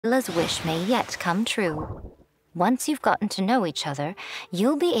Layla's wish may yet come true. Once you've gotten to know each other,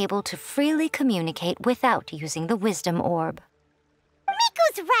 you'll be able to freely communicate without using the wisdom orb.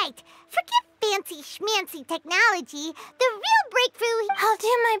 Miko's right. Forget fancy schmancy technology. The real breakthrough... I'll do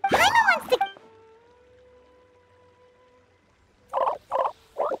my... Paimon wants to...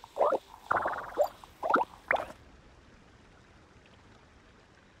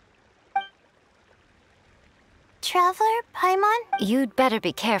 Traveler, Paimon? You'd better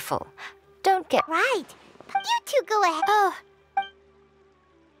be careful. Don't get... Right. You two go ahead. Oh.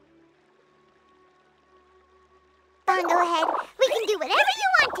 Go ahead. We can do whatever you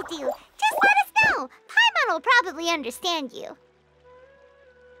want to do. Just let us know. Paimon will probably understand you.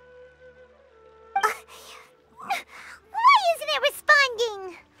 Why isn't it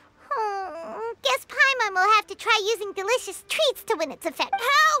responding? Guess Paimon will have to try using delicious treats to win its effect.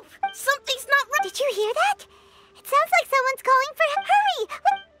 Help! Something's not right. Did you hear that? It sounds like someone's calling for help. Hurry!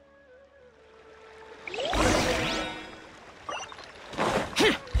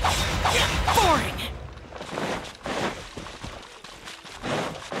 Boring!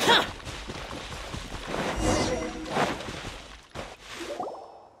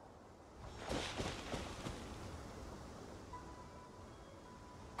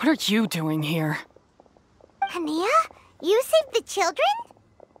 What are you doing here? Hania? You saved the children?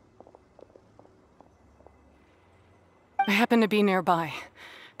 I happened to be nearby.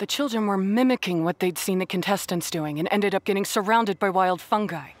 The children were mimicking what they'd seen the contestants doing and ended up getting surrounded by wild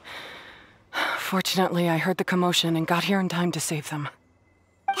fungi. Fortunately, I heard the commotion and got here in time to save them.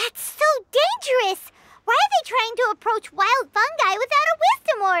 That's so dangerous! Why are they trying to approach wild fungi without a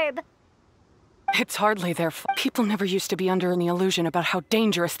wisdom orb? It's hardly their fault. People never used to be under any illusion about how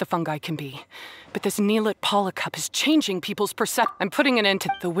dangerous the fungi can be. But this Neelit Polycup is changing people's perception. I'm putting an end to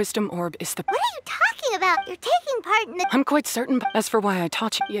the wisdom orb is the... What are you talking about? You're taking part in the... I'm quite certain, but as for why I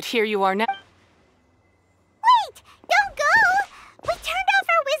taught you, yet here you are now. Wait! Don't go! We turned off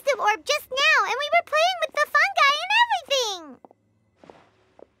our wisdom orb just now, and we were playing with the fungi and everything!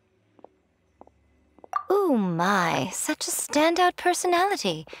 Ooh my, such a standout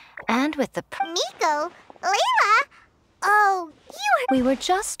personality. And with the... Miko? Layla? Oh, We were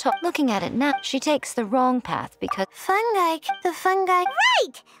just looking at it now. She takes the wrong path because... Fungi, the fungi...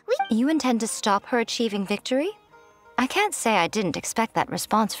 Right! You intend to stop her achieving victory? I can't say I didn't expect that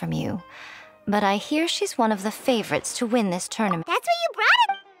response from you. But I hear she's one of the favorites to win this tournament. That's what you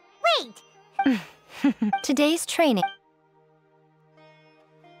brought it? Wait! Today's training...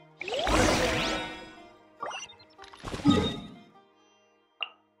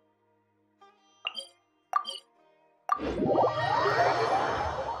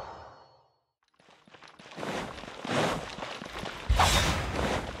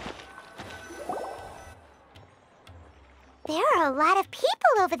 There are a lot of people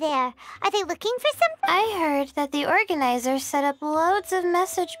over there. Are they looking for something? I heard that the organizers set up loads of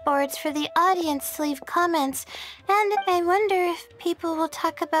message boards for the audience to leave comments, and I wonder if people will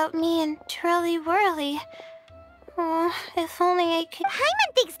talk about me and Twirly Whirly. Oh, if only I could...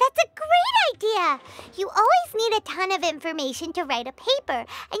 Paimon thinks that's a great idea! You always need a ton of information to write a paper,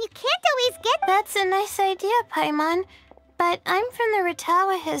 and you can't always get... That's a nice idea, Paimon. But I'm from the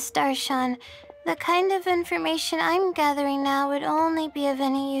Ratawa Darshan. The kind of information I'm gathering now would only be of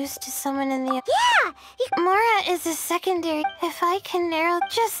any use to someone in the... Yeah! Mora is a secondary. If I can narrow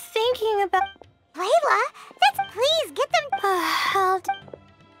just thinking about... Layla, let's please get them...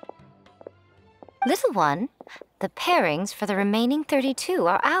 Little one, the pairings for the remaining 32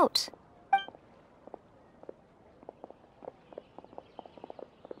 are out.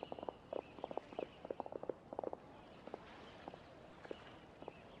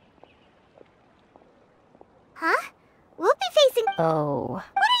 Huh? We'll be facing... Oh. What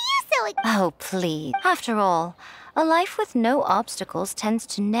are you so... Oh, please. After all, a life with no obstacles tends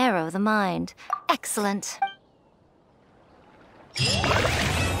to narrow the mind. Excellent.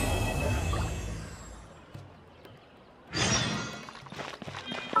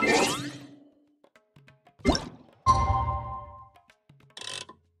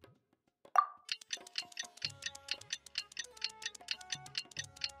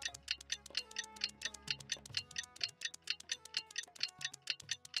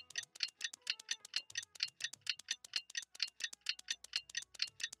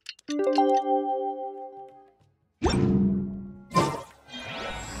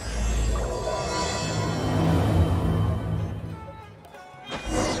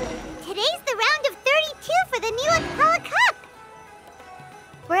 Today's the round of 32 for the New Impala Cup!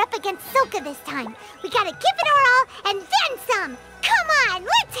 We're up against Soka this time. We gotta give it our all and then some! Come on,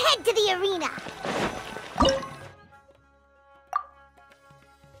 let's head to the arena!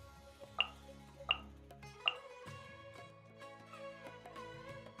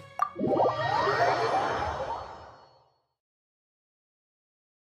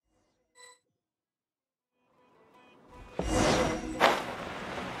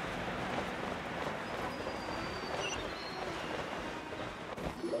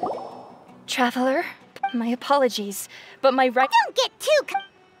 Traveler. My apologies, but my right— Don't get too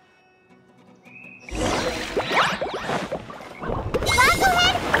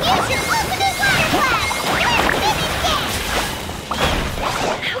Bobblehead, use your ultimate water blast! We're finished it!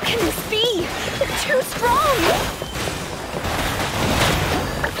 How can this be? It's too strong!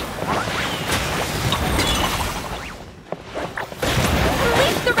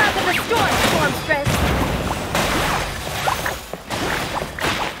 Release the wrath of the storm, Stormstress!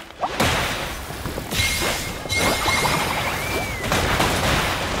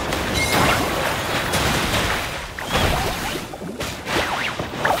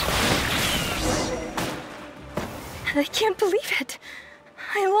 I can't believe it.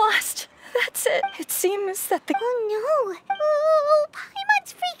 I lost. That's it. It seems that the— Oh no! Oh,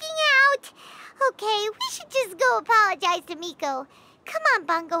 Paimon's freaking out! Okay, we should just go apologize to Miko. Come on,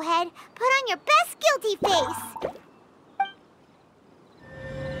 Bongo Head. Put on your best guilty face!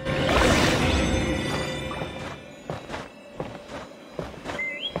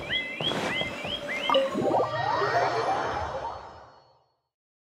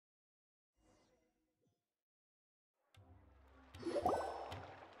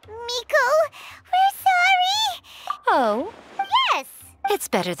 Miko, we're sorry! Oh, Yes! it's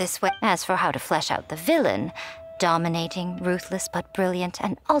better this way. As for how to flesh out the villain, dominating, ruthless but brilliant,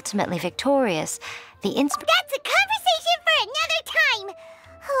 and ultimately victorious, the That's a conversation for another time!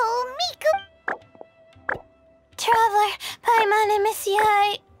 Oh, Miko! Traveler, Paimon, I miss you.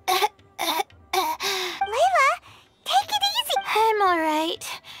 Layla, take it easy! I'm alright.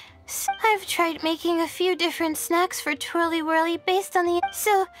 I've tried making a few different snacks for Twirly Whirly based on the—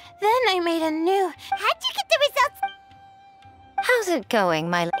 So then I made a new— How'd you get the results? How's it going,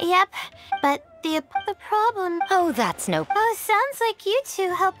 my— Yep, but the problem— Oh, that's no— Oh, sounds like you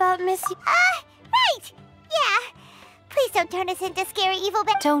two help out Miss— Right! Yeah. Please don't turn us into scary evil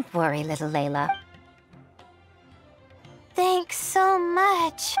Don't worry, little Layla. Thanks so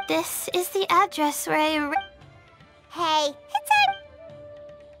much. This is the address where I— Hey, it's our—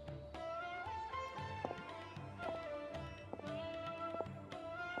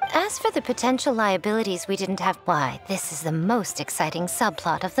 As for the potential liabilities we didn't have— Why, this is the most exciting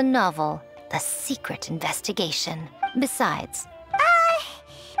subplot of the novel. The secret investigation. Besides,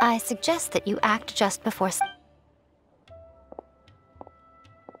 I suggest that you act just before— Should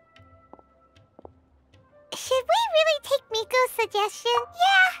we really take Miko's suggestion?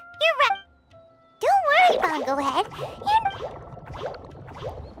 Yeah, you're right. Don't worry, Bongo Head.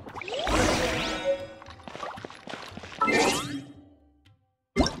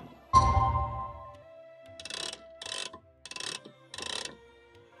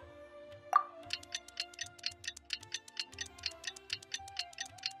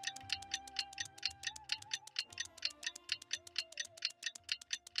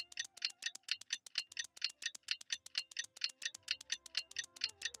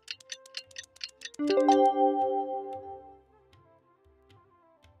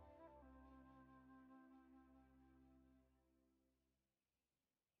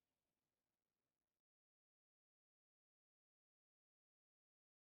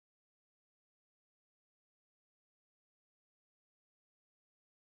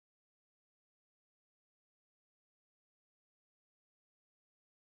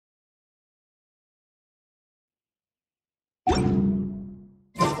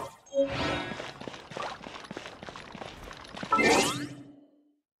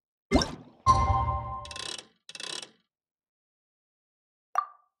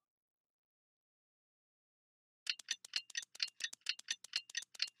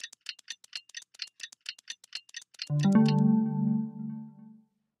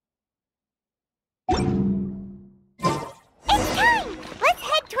 It's time! Let's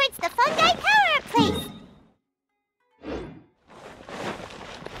head towards the fungi power-up place!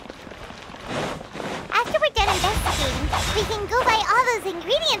 After we're done investigating, we can go buy all those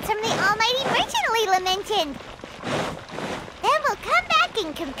ingredients from the almighty merchant Layla mentioned. Then we'll come back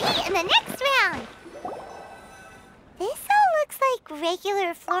and compete in the next round. This all looks like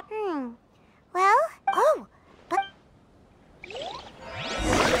regular floor. Well, oh, but...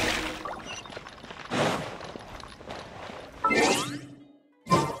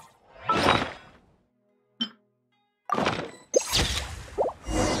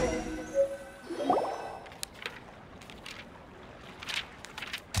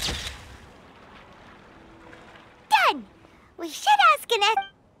 Done! We should ask an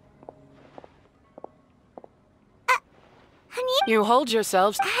Hania? You hold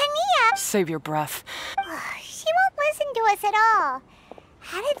yourselves. Hania? Save your breath. She won't listen to us at all.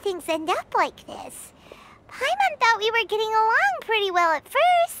 How did things end up like this? Paimon thought we were getting along pretty well at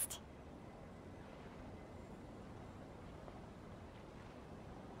first.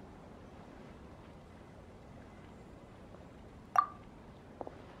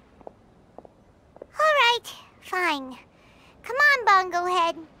 Fine. Come on, Bongo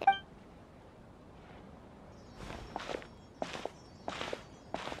Head.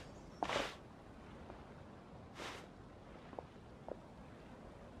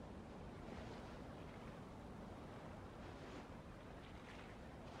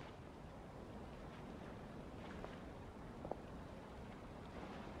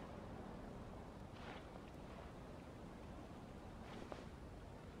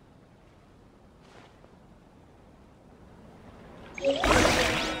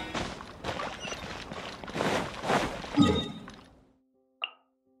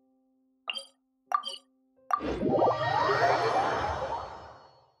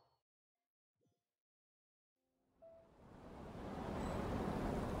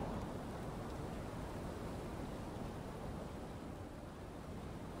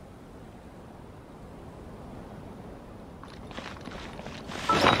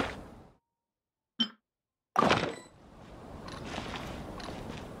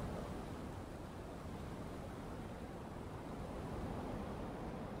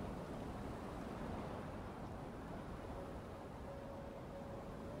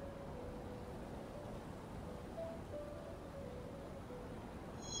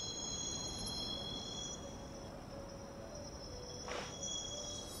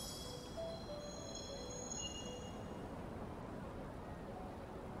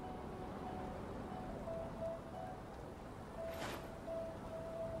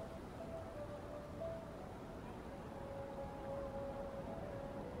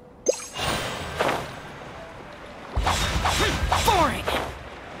 Boring!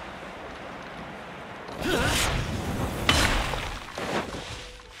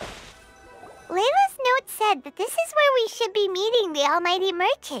 Layla's note said that this is where we should be meeting the Almighty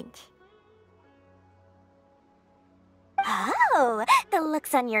Merchant. Oh, the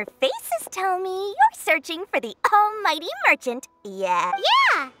looks on your faces tell me you're searching for the Almighty Merchant, yeah?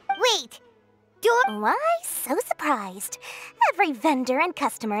 Yeah! Wait! Why so surprised? Every vendor and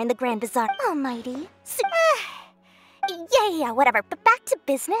customer in the Grand Bazaar, Almighty. Yeah, whatever, but back to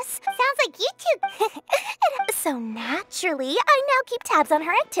business. Sounds like you two... So naturally, I now keep tabs on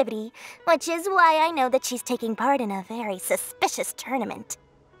her activity, which is why I know that she's taking part in a very suspicious tournament.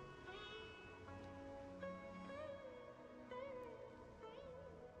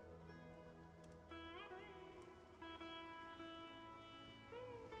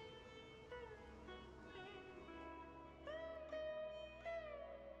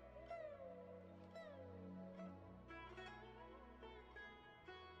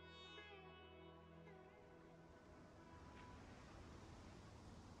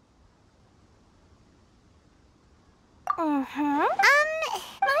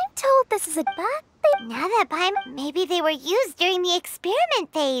 I'm told this is a bad thing. Now that maybe they were used during the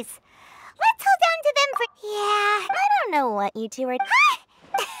experiment phase. Let's hold on to them for... Yeah... I don't know what you two are...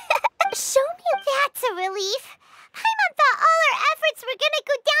 Show me... That's a relief. Paimon thought all our efforts were gonna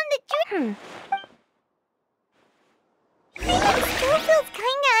go down the drain. Paimon still feels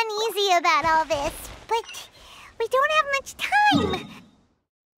kinda uneasy about all this, but we don't have much time.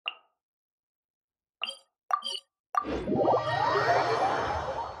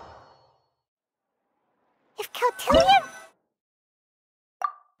 If Cotillon...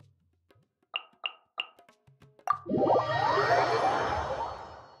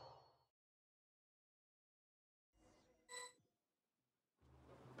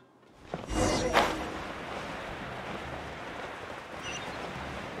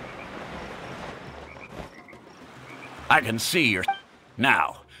 I can see you're...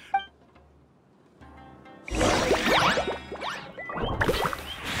 Now.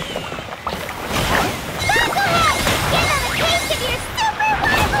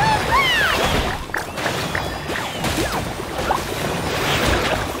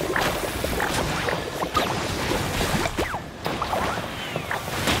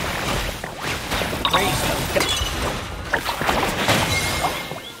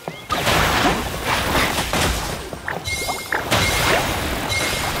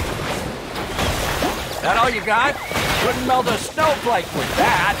 That all you got? Couldn't melt a snowflake with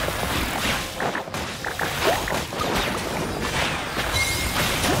that.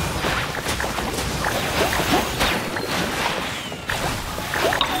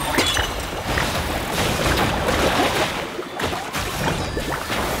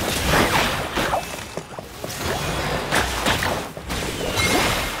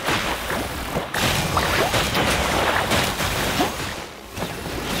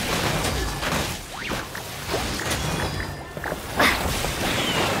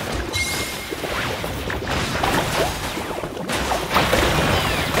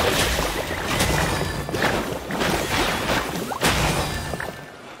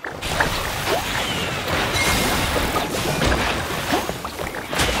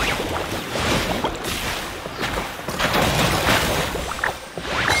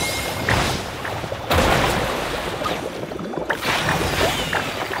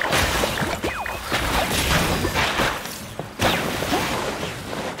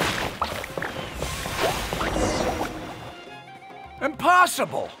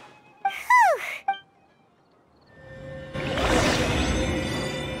 impossible!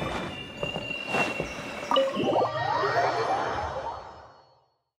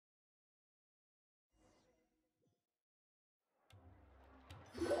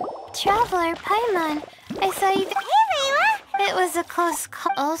 Traveler Paimon, I saw you. Hey, Layla! It was a close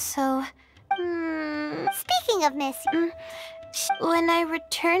call. Also, Speaking of Miss... when I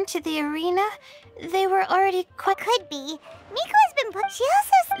returned to the arena, they were already quite. Could be. Miko's been put... She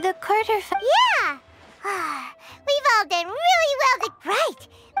also... The quarter. Yeah! We've all done really well to... Right!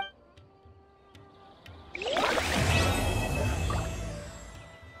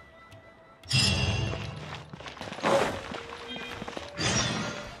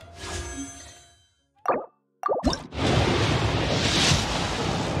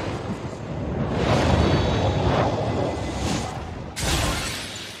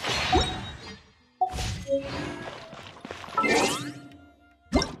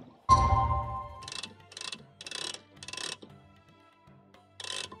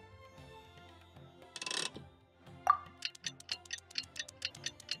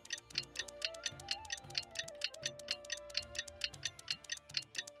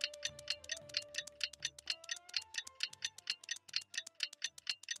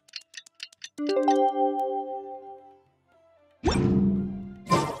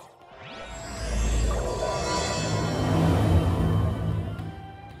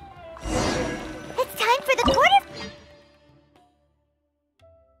 It's time for the quarter...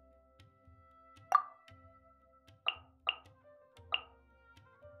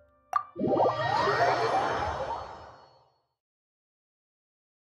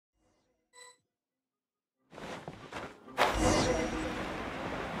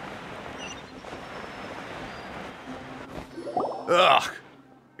 Ugh.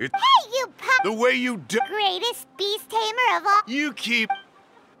 It's Hey, you pup! the way you do. Greatest beast tamer of all... You keep.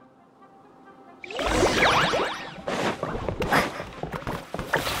 Let's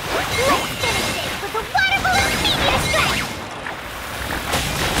finish this with a water balloon meteor strike!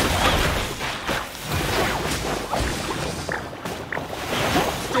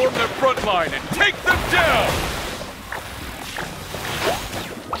 Storm their front line and take them down!